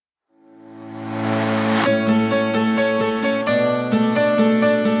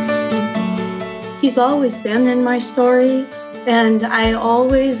He's always been in my story, and I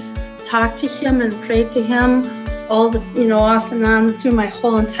always talked to him and prayed to him off and on through my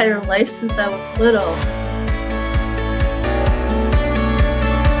whole entire life since I was little.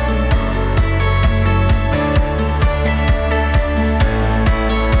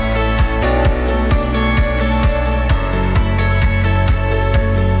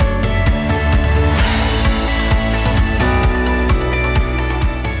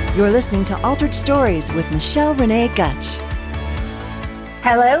 You're listening to Altered Stories with Michelle Renee Gutch.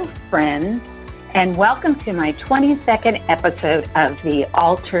 Hello, friends, and welcome to my 22nd episode of the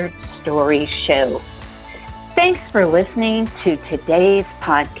Altered Story Show. Thanks for listening to today's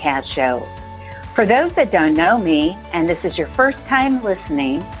podcast show. For those that don't know me, and this is your first time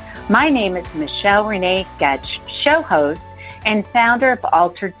listening, my name is Michelle Renee Gutch, show host and founder of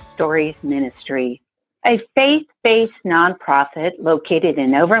Altered Stories Ministry, a faith-based nonprofit located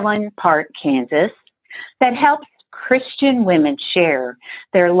in Overland Park, Kansas, that helps Christian women share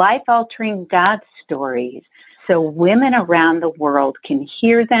their life-altering God stories so women around the world can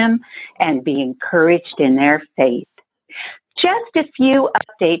hear them and be encouraged in their faith. Just a few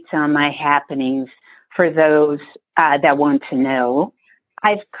updates on my happenings for those that want to know.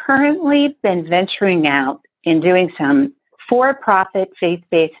 I've currently been venturing out and doing some for-profit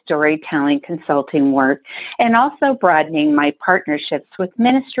faith-based storytelling consulting work, and also broadening my partnerships with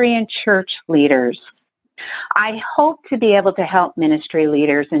ministry and church leaders. I hope to be able to help ministry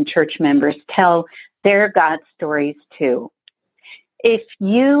leaders and church members tell their God stories too. If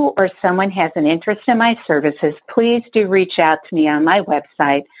you or someone has an interest in my services, please do reach out to me on my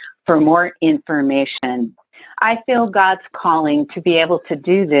website for more information. I feel God's calling to be able to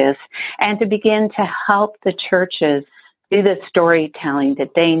do this and to begin to help the churches do the storytelling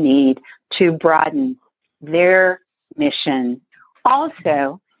that they need to broaden their mission.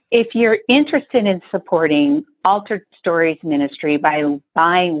 Also, if you're interested in supporting Altered Stories Ministry by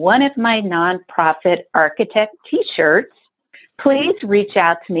buying one of my nonprofit architect t-shirts, please reach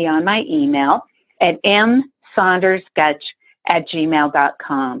out to me on my email at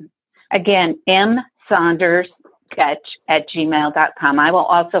msaundersgutch@gmail.com. Again, msaundersgutch@gmail.com. I will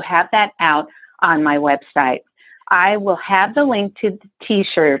also have that out on my website. I will have the link to the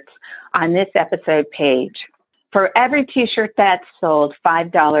t-shirts on this episode page. For every t-shirt that's sold,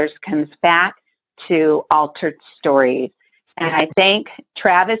 $5 comes back to Altered Stories. And I thank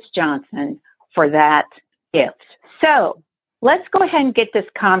Travis Johnson for that gift. So let's go ahead and get this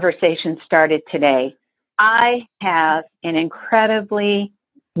conversation started today. I have an incredibly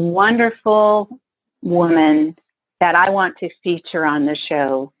wonderful woman that I want to feature on the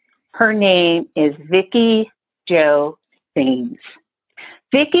show. Her name is Vickie Jo Thames.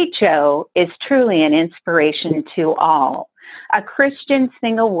 Vickie Jo is truly an inspiration to all. A Christian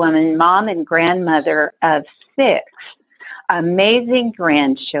single woman, mom and grandmother of 6 amazing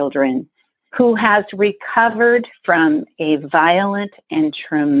grandchildren who has recovered from a violent and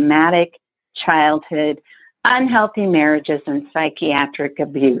traumatic childhood, unhealthy marriages, and psychiatric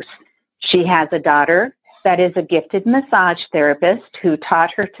abuse. She has a daughter that is a gifted massage therapist who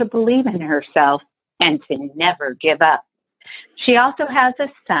taught her to believe in herself and to never give up. She also has a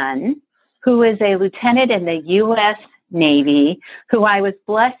son who is a lieutenant in the U.S. Navy, who I was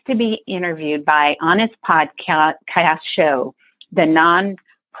blessed to be interviewed by on his podcast show, The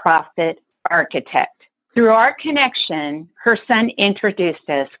Nonprofit Architect. Through our connection, her son introduced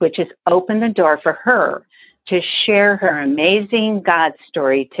us, which has opened the door for her to share her amazing God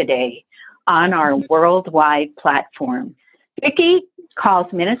story today on our worldwide platform. Vickie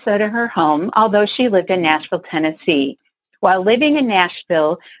calls Minnesota her home, although she lived in Nashville, Tennessee. While living in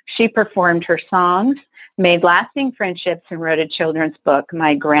Nashville, she performed her songs, made lasting friendships, and wrote a children's book,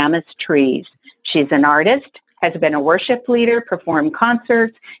 My Grandma's Trees. She's an artist, has been a worship leader, performed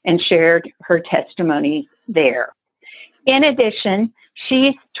concerts, and shared her testimony there. In addition,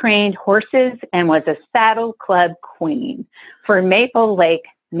 she trained horses and was a saddle club queen for Maple Lake,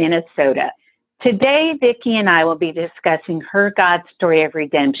 Minnesota. Today, Vickie and I will be discussing her God story of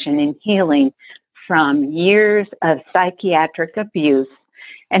redemption and healing from years of psychiatric abuse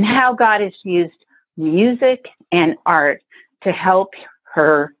and how God has used music and art to help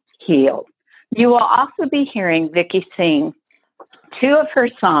her heal. You will also be hearing Vickie sing 2 of her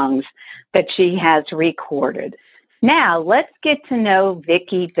songs that she has recorded. Now, let's get to know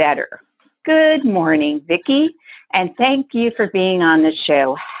Vickie better. Good morning, Vickie, and thank you for being on the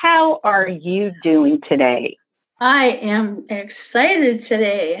show. How are you doing today? I am excited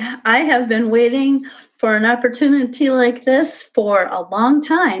today. I have been waiting for an opportunity like this for a long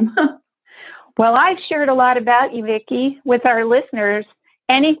time. Well, I've shared a lot about you, Vickie, with our listeners,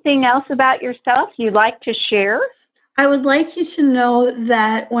 anything else about yourself you'd like to share? I would like you to know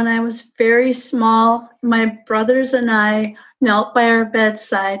that when I was very small, my brothers and I knelt by our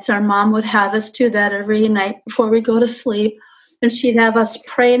bedsides. Our mom would have us do that every night before we go to sleep, and she'd have us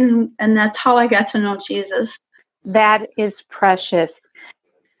pray, and that's how I got to know Jesus. That is precious.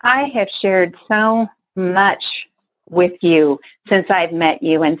 I have shared so much with you since I've met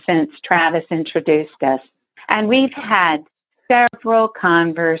you and since Travis introduced us. And we've had several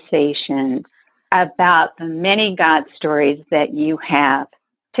conversations about the many God stories that you have.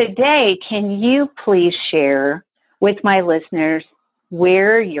 Today, can you please share with my listeners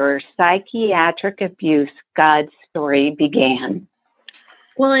where your psychiatric abuse God story began?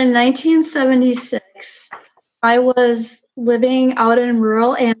 Well, in 1976, I was living out in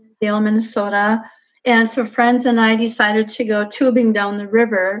rural Annandale, Minnesota, and some friends and I decided to go tubing down the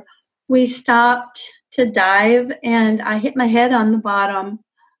river. We stopped to dive, and I hit my head on the bottom,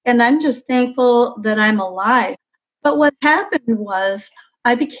 and I'm just thankful that I'm alive. But what happened was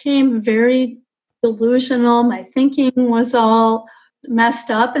I became very delusional. My thinking was all messed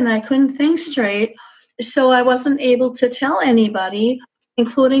up, and I couldn't think straight. So I wasn't able to tell anybody,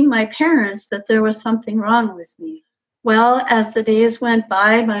 including my parents, that there was something wrong with me. Well, as the days went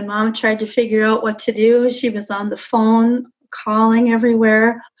by, my mom tried to figure out what to do. She was on the phone, calling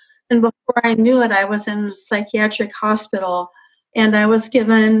everywhere. And before I knew it, I was in a psychiatric hospital, and I was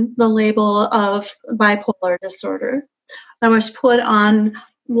given the label of bipolar disorder. I was put on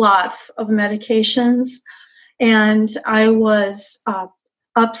lots of medications, and I was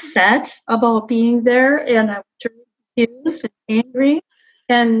upset about being there, and I was confused and angry.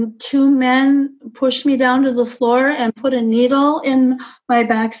 And two men pushed me down to the floor and put a needle in my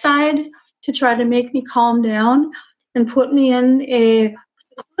backside to try to make me calm down and put me in a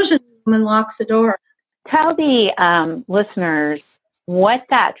seclusion room and lock the door. Tell the listeners what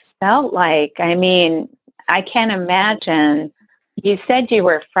that felt like. I mean, I can't imagine. You said you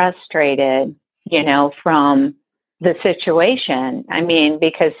were frustrated, from the situation. I mean,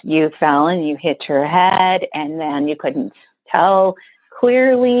 because you fell and you hit your head, and then you couldn't tell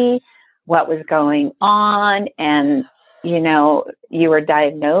clearly what was going on, and you were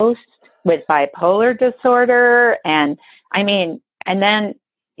diagnosed with bipolar disorder, and then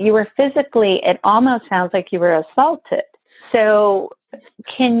you were physically, it almost sounds like you were assaulted. So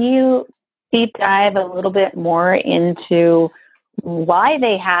can you deep dive a little bit more into why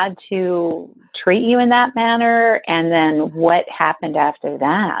they had to treat you in that manner, and then what happened after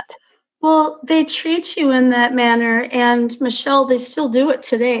that? Well, they treat you in that manner, and Michelle, they still do it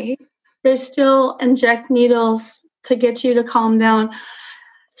today. They still inject needles to get you to calm down.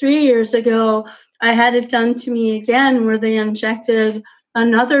 3 years ago, I had it done to me again where they injected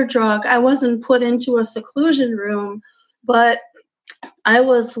another drug. I wasn't put into a seclusion room, but I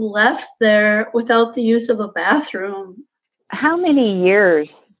was left there without the use of a bathroom. How many years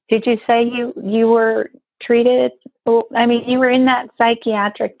did you say you were treated? I mean, you were in that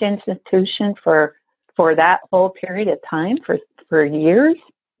psychiatric institution for that whole period of time, for years?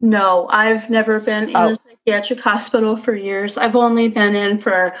 No, I've never been in a psychiatric hospital for years. I've only been in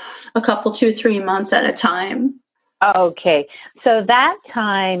for a couple, 2-3 months at a time. Okay. So that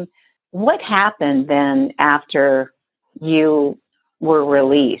time, what happened then after you were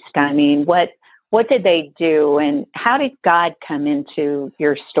released? I mean, what did they do, and how did God come into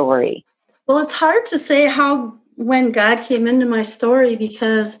your story? Well, it's hard to say when God came into my story,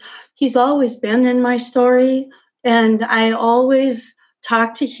 because he's always been in my story, and I always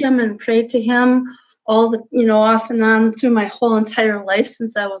talked to him and prayed to him off and on through my whole entire life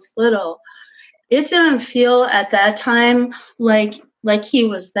since I was little. It didn't feel at that time like he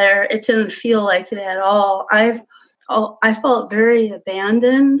was there. It didn't feel like it at all. I felt very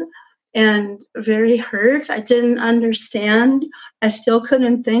abandoned and very hurt. I didn't understand. I still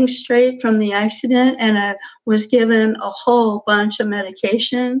couldn't think straight from the accident, and I was given a whole bunch of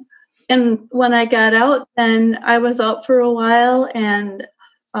medication. And when I got out, then I was out for a while and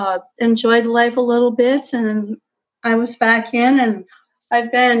enjoyed life a little bit, and I was back in, and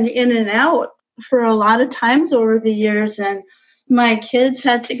I've been in and out for a lot of times over the years. And my kids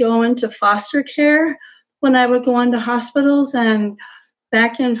had to go into foster care when I would go into hospitals, and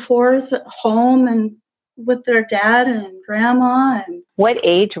back and forth at home and with their dad and grandma. And what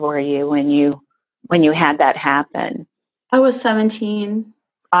age were you when you had that happen? I was 17.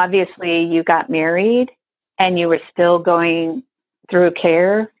 Obviously, you got married and you were still going through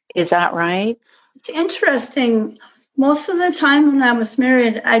care. Is that right? It's interesting. Most of the time when I was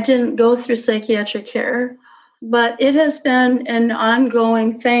married, I didn't go through psychiatric care. but it has been an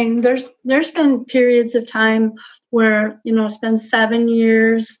ongoing thing. There's been periods of time where, it's been 7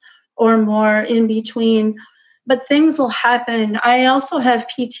 years or more in between, but things will happen. I also have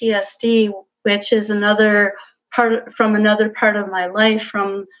PTSD, which is another part of my life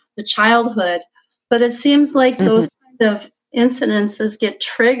from the childhood. But it seems like those kind of incidences get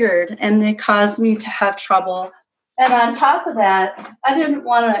triggered and they cause me to have trouble. And on top of that, I didn't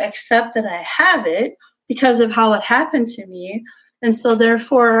want to accept that I have it because of how it happened to me. And so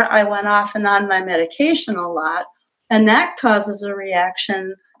therefore I went off and on my medication a lot. And that causes a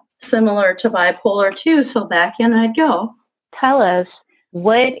reaction similar to bipolar too. So back in I'd go. Tell us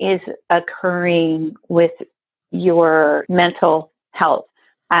what is occurring with your mental health.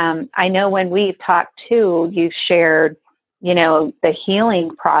 I know when we've talked too, you shared, the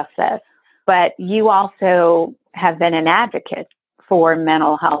healing process, but you also have been an advocate for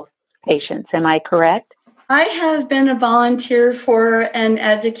mental health patients. Am I correct? I have been a volunteer for an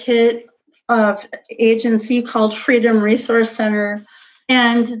advocate agency called Freedom Resource Center,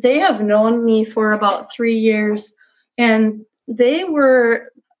 and they have known me for about 3 years, and they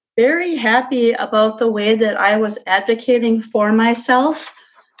were very happy about the way that I was advocating for myself,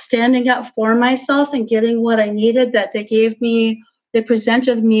 standing up for myself and getting what I needed. That they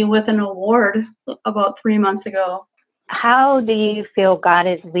presented me with an award about 3 months ago. How do you feel God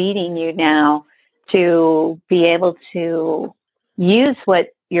is leading you now to be able to use what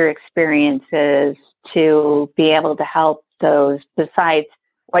your experience is to be able to help those, besides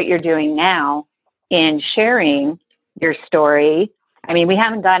what you're doing now in sharing your story? I mean, we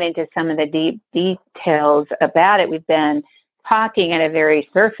haven't got into some of the deep details about it. We've been talking at a very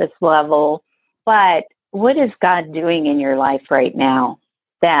surface level, but what is God doing in your life right now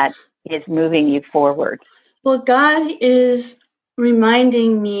that is moving you forward? Well, God is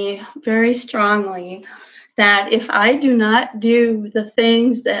reminding me very strongly that if I do not do the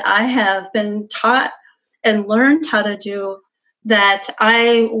things that I have been taught and learned how to do, that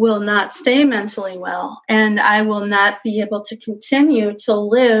I will not stay mentally well and I will not be able to continue to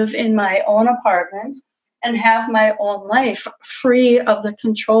live in my own apartment and have my own life free of the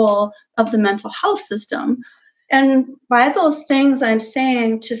control of the mental health system. And by those things I'm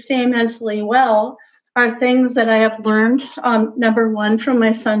saying to stay mentally well are things that I have learned, number one, from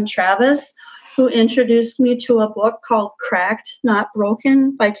my son Travis, who introduced me to a book called Cracked, Not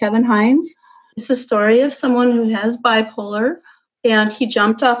Broken by Kevin Hines. It's a story of someone who has bipolar, and he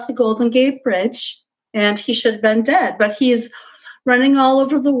jumped off the Golden Gate Bridge, and he should have been dead. But he's running all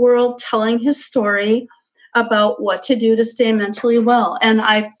over the world telling his story about what to do to stay mentally well. And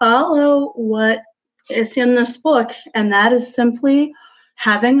I follow what is in this book, and that is simply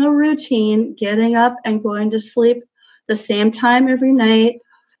having a routine, getting up and going to sleep the same time every night.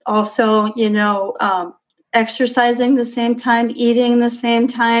 Also, exercising the same time, eating the same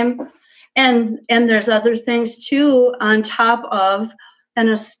time. And there's other things too on top of, and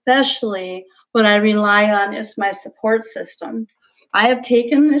especially what I rely on is my support system. I have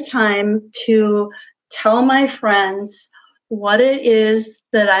taken the time to tell my friends what it is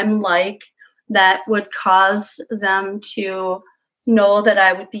that I'm like that would cause them to know that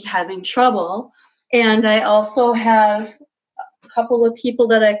I would be having trouble. And I also have a couple of people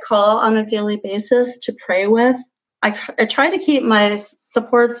that I call on a daily basis to pray with. I try to keep my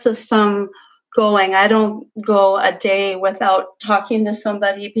support system going. I don't go a day without talking to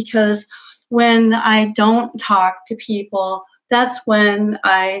somebody, because when I don't talk to people, that's when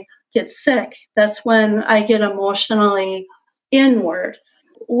I get sick. That's when I get emotionally inward.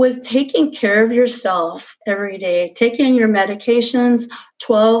 With taking care of yourself every day, taking your medications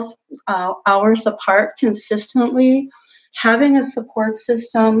 12 hours apart consistently, having a support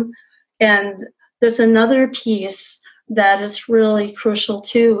system, and there's another piece that is really crucial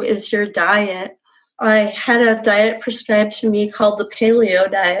too, is your diet. I had a diet prescribed to me called the paleo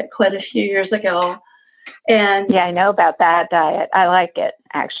diet quite a few years ago. And yeah, I know about that diet. I like it,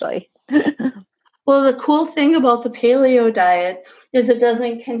 actually. Well, the cool thing about the paleo diet is it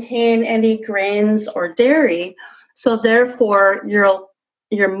doesn't contain any grains or dairy. So therefore,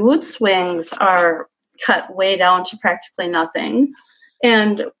 your mood swings are cut way down to practically nothing.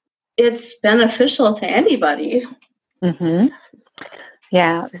 And it's beneficial to anybody. Mm-hmm.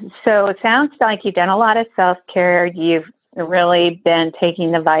 Yeah. So it sounds like you've done a lot of self-care. You've really been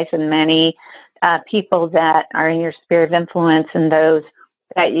taking the advice of many people that are in your sphere of influence and those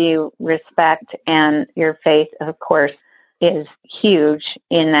that you respect, and your faith, of course, is huge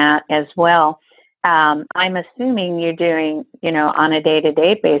in that as well. I'm assuming you're doing, on a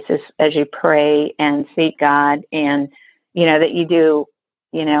day-to-day basis as you pray and seek God, and, that you do,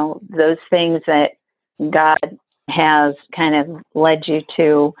 those things that, God has kind of led you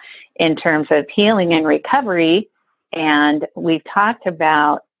to in terms of healing and recovery. And we've talked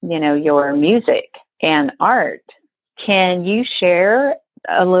about, your music and art. Can you share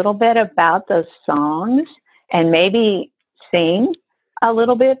a little bit about those songs and maybe sing a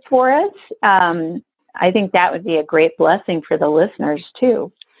little bit for us? I think that would be a great blessing for the listeners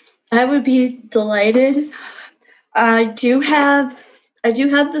too. I would be delighted. I do have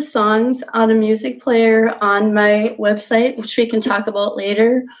the songs on a music player on my website, which we can talk about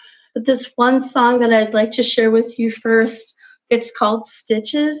later. But this one song that I'd like to share with you first, it's called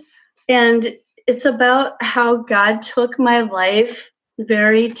Stitches. And it's about how God took my life,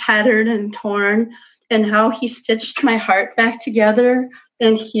 very tattered and torn, and how he stitched my heart back together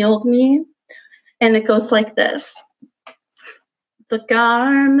and healed me. And it goes like this. The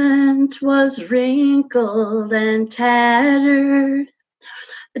garment was wrinkled and tattered,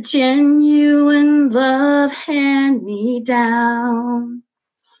 a genuine love hand me down.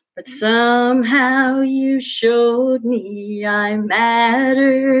 But somehow you showed me I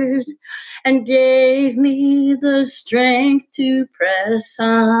mattered and gave me the strength to press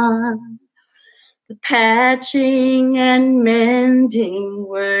on. The patching and mending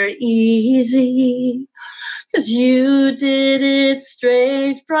were easy, 'cause you did it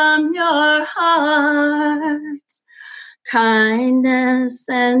straight from your heart. Kindness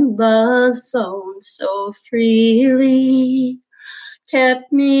and love sown so freely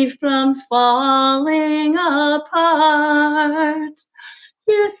kept me from falling apart.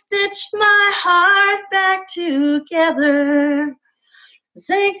 You stitched my heart back together,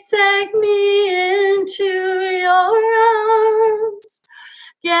 zigzag me into your arms,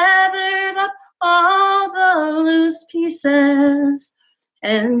 gathered up all the loose pieces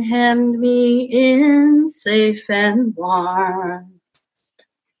and hemmed me in safe and warm.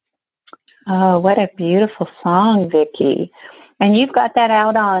 Oh, what a beautiful song, Vickie. And you've got that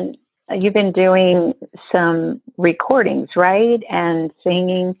out you've been doing some recordings, right? And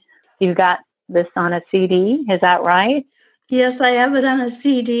singing. You've got this on a CD, is that right? Yes, I have it on a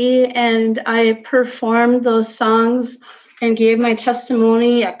CD, and I performed those songs and gave my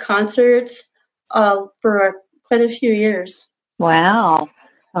testimony at concerts for quite a few years. Wow.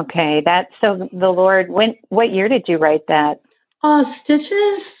 Okay, that's so the Lord. What year did you write that? Oh,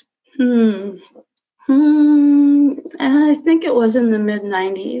 Stitches? I think it was in the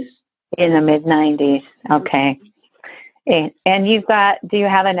mid-90s. In the mid-90s. Okay. And do you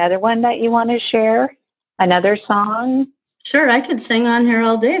have another one that you want to share? Another song? Sure, I could sing on here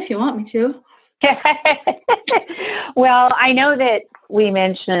all day if you want me to. Well, I know that we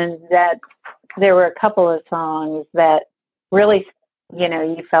mentioned that there were a couple of songs that really,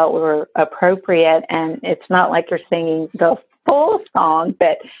 you felt were appropriate, and it's not like you're singing the full song,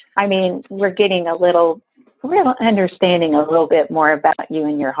 but I mean, we're getting we're understanding a little bit more about you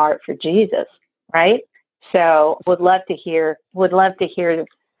and your heart for Jesus, right? So would love to hear a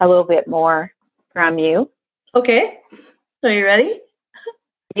little bit more from you. Okay. Are you ready?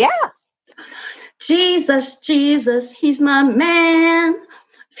 Yeah. Jesus, Jesus, he's my man.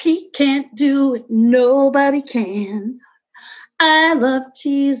 If he can't do it, nobody can. I love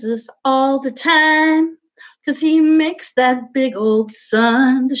Jesus all the time, 'cause he makes that big old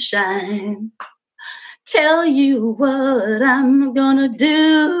sun to shine. Tell you what I'm gonna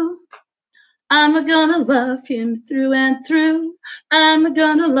do. I'm gonna love him through and through. I'm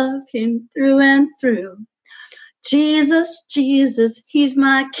gonna love him through and through. Jesus, Jesus, he's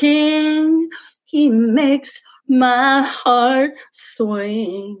my king. He makes my heart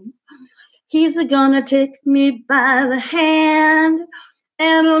swing. He's gonna take me by the hand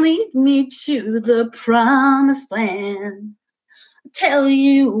and lead me to the promised land. Tell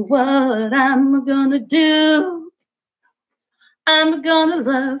you what I'm gonna do. I'm gonna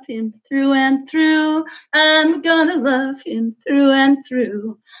love him through and through. I'm gonna love him through and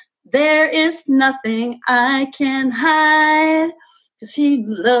through. There is nothing I can hide, 'cause he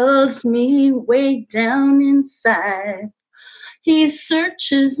loves me way down inside. He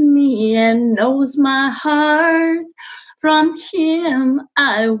searches me and knows my heart. From him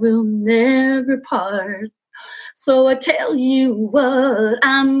I will never part. So I tell you what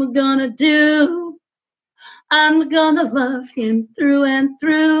I'm gonna do. I'm gonna love him through and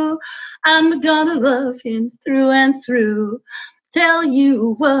through. I'm gonna love him through and through. Tell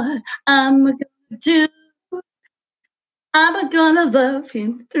you what I'm gonna do. I'm gonna love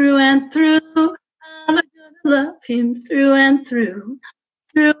him through and through. I'm gonna love him through and through.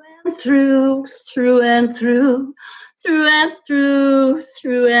 Through and through, through and through, through and through,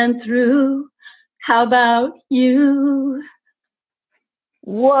 through and through. How about you?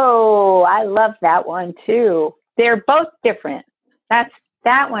 Whoa, I love that one too. They're both different.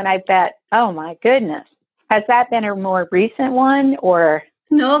 That one, I bet. Oh my goodness. Has that been a more recent one or?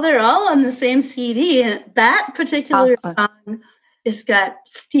 No, they're all on the same CD. And that particular song has got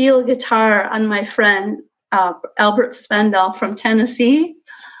steel guitar on my friend Albert Spendell from Tennessee.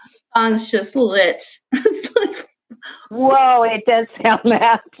 Song's just lit. It's like, whoa, it does sound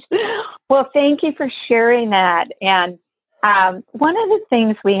that. Well, thank you for sharing that. And one of the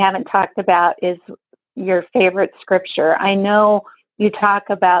things we haven't talked about is your favorite scripture. I know you talk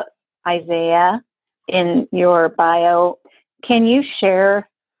about Isaiah in your bio. Can you share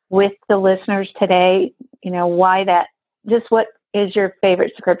with the listeners today, why that, just what is your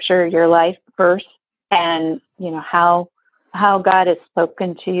favorite scripture, your life verse, and, how God has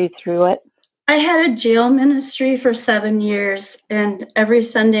spoken to you through it? I had a jail ministry for 7 years, and every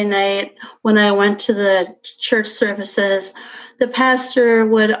Sunday night when I went to the church services, the pastor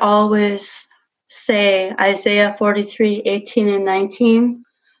would always say Isaiah 43, 18 and 19,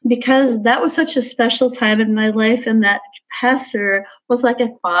 because that was such a special time in my life, and that pastor was like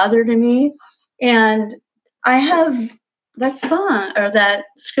a father to me. And I have that song, or that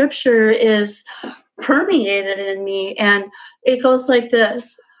scripture is permeated in me, and it goes like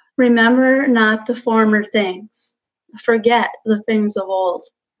this: remember not the former things, forget the things of old.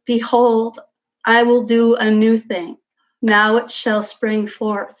 Behold, I will do a new thing. Now it shall spring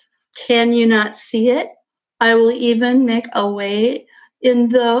forth. Can you not see it? I will even make a way in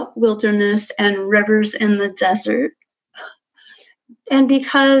the wilderness and rivers in the desert. And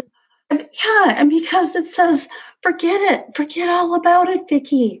because it says, forget all about it,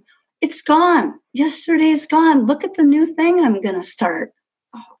 Vickie. It's gone. Yesterday's gone. Look at the new thing I'm going to start.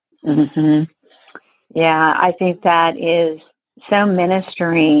 Mm-hmm. Yeah, I think that is so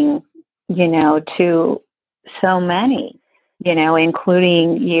ministering, to so many,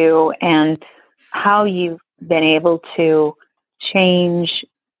 including you, and how you've been able to change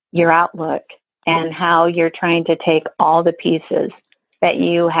your outlook, and how you're trying to take all the pieces that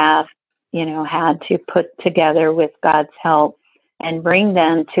you have, had to put together with God's help and bring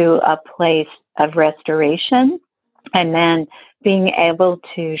them to a place of restoration, and then being able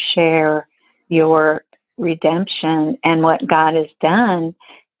to share your redemption and what God has done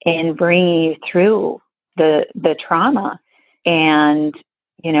in bringing you through the trauma, and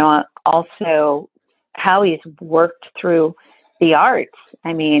also how He's worked through the arts.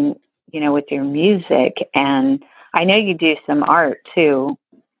 I mean, with your music, and I know you do some art too,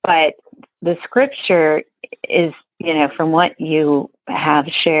 but the scripture is, from what you have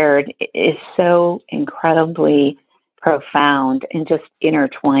shared, is so incredibly profound and just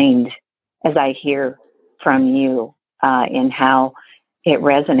intertwined, as I hear from you, in how it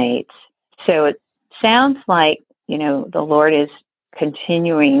resonates. So it sounds like, the Lord is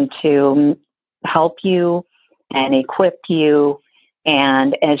continuing to help you and equip you.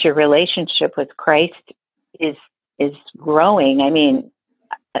 And as your relationship with Christ is growing, I mean,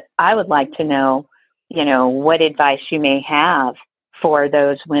 I would like to know, what advice you may have for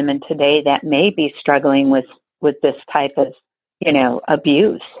those women today that may be struggling with this type of,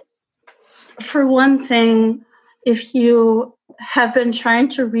 abuse. For one thing, if you have been trying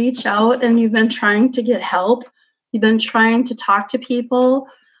to reach out and you've been trying to get help, you've been trying to talk to people,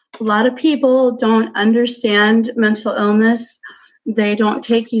 a lot of people don't understand mental illness. They don't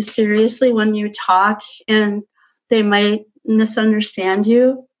take you seriously when you talk, and they might misunderstand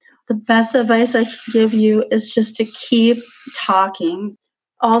you. The best advice I can give you is just to keep talking.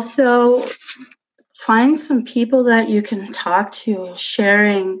 Also, find some people that you can talk to,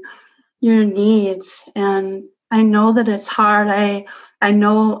 sharing your needs. And I know that it's hard. I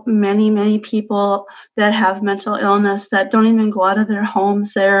know many, many people that have mental illness that don't even go out of their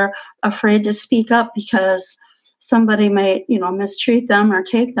homes. They're afraid to speak up because somebody might, mistreat them or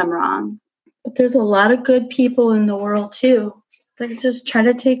take them wrong. But there's a lot of good people in the world too. They just try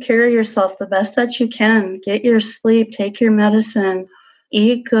to take care of yourself the best that you can. Get your sleep, take your medicine,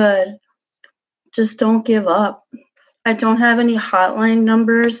 eat good. Just don't give up. I don't have any hotline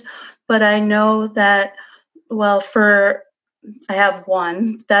numbers, but I know that, I have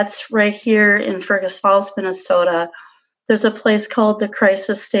one. That's right here in Fergus Falls, Minnesota. There's a place called the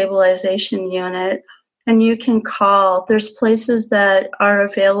Crisis Stabilization Unit, and you can call. There's places that are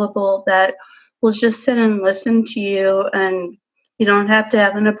available that will just sit and listen to you, and you don't have to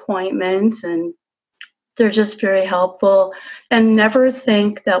have an appointment, and they're just very helpful. And never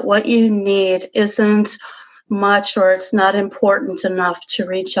think that what you need isn't much or it's not important enough to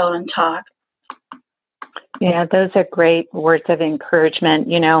reach out and talk. Yeah, those are great words of encouragement.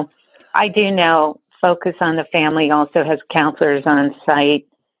 I do know Focus on the Family also has counselors on site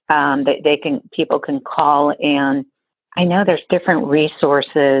that people can call, and I know there's different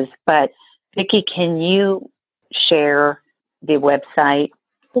resources, but Vickie, can you share the website?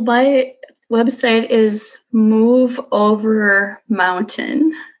 Well, my website is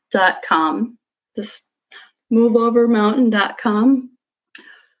moveovermountain.com. Just moveovermountain.com.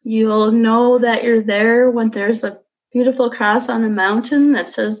 You'll know that you're there when there's a beautiful cross on a mountain that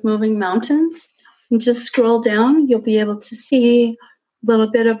says Moving Mountains. And just scroll down. You'll be able to see a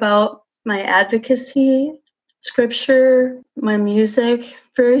little bit about my advocacy, scripture, my music.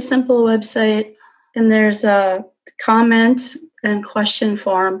 Very simple website. And there's a comment and question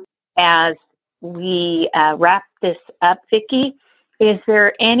form. As we wrap this up, Vickie, is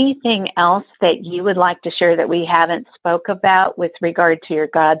there anything else that you would like to share that we haven't spoke about with regard to your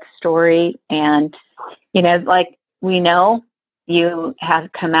God story? And, like we know, you have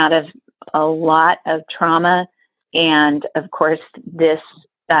come out of a lot of trauma. And, of course, this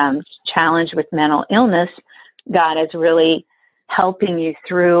challenge with mental illness, God is really helping you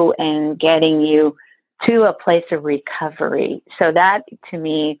through and getting you to a place of recovery. So that, to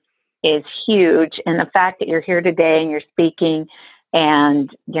me, is huge. And the fact that you're here today and you're speaking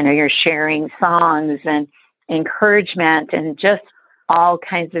and, you're sharing songs and encouragement and just all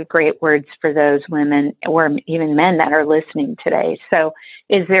kinds of great words for those women or even men that are listening today. So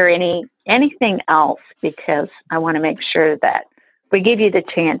is there anything else? Because I want to make sure that we give you the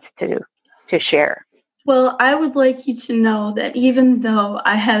chance to share. Well, I would like you to know that even though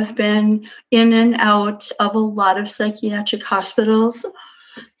I have been in and out of a lot of psychiatric hospitals,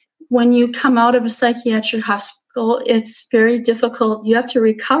 when you come out of a psychiatric hospital, it's very difficult. You have to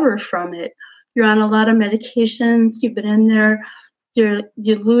recover from it. You're on a lot of medications. You've been in there. You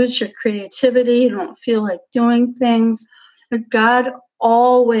lose your creativity. You don't feel like doing things. But God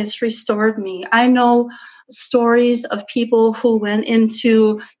always restored me. I know stories of people who went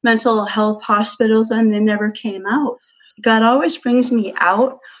into mental health hospitals and they never came out. God always brings me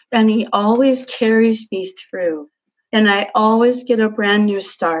out, and He always carries me through. And I always get a brand new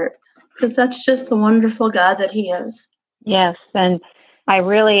start, because that's just the wonderful God that He is. Yes, and I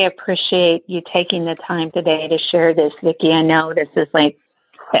really appreciate you taking the time today to share this, Vickie. I know this is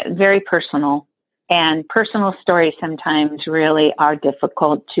very personal, and personal stories sometimes really are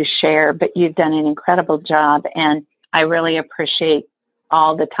difficult to share, but you've done an incredible job, and I really appreciate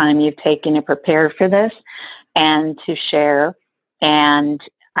all the time you've taken to prepare for this and to share. And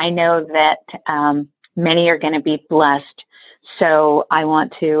I know that many are going to be blessed. So I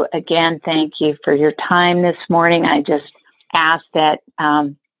want to, again, thank you for your time this morning. I just ask that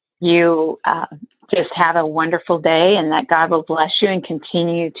you just have a wonderful day, and that God will bless you and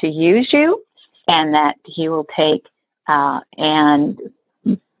continue to use you, and that He will take and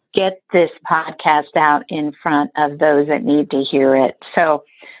get this podcast out in front of those that need to hear it. So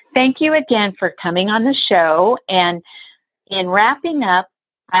thank you again for coming on the show. And in wrapping up,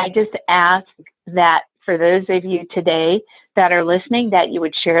 I just ask that for those of you today that are listening, that you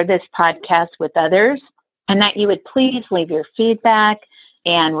would share this podcast with others, and that you would please leave your feedback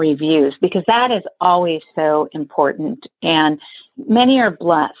and reviews, because that is always so important. And many are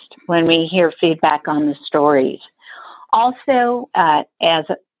blessed when we hear feedback on the stories. Also, I've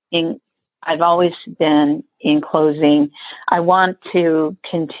always been in closing, I want to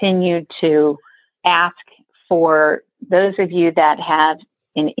continue to ask for those of you that have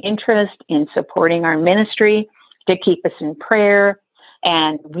an interest in supporting our ministry to keep us in prayer.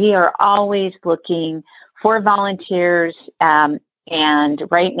 And we are always looking for volunteers. And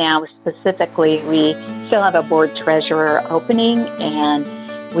right now, specifically, we still have a board treasurer opening, and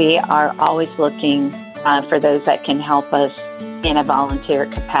we are always looking for those that can help us in a volunteer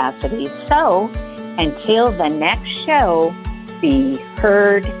capacity. So until the next show, be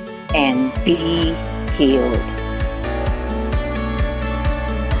heard and be healed.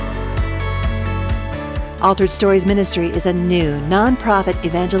 Altered Stories Ministry is a new, nonprofit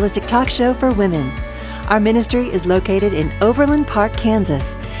evangelistic talk show for women. Our ministry is located in Overland Park,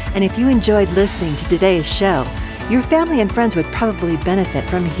 Kansas. And if you enjoyed listening to today's show, your family and friends would probably benefit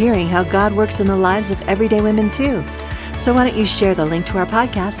from hearing how God works in the lives of everyday women too. So why don't you share the link to our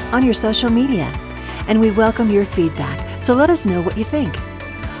podcast on your social media? And we welcome your feedback, so let us know what you think.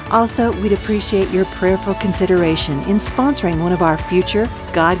 Also, we'd appreciate your prayerful consideration in sponsoring one of our future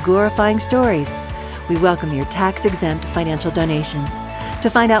God-glorifying stories. We welcome your tax-exempt financial donations. To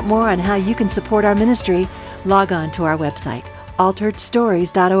find out more on how you can support our ministry, log on to our website,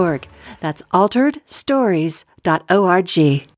 alteredstories.org. That's alteredstories.org.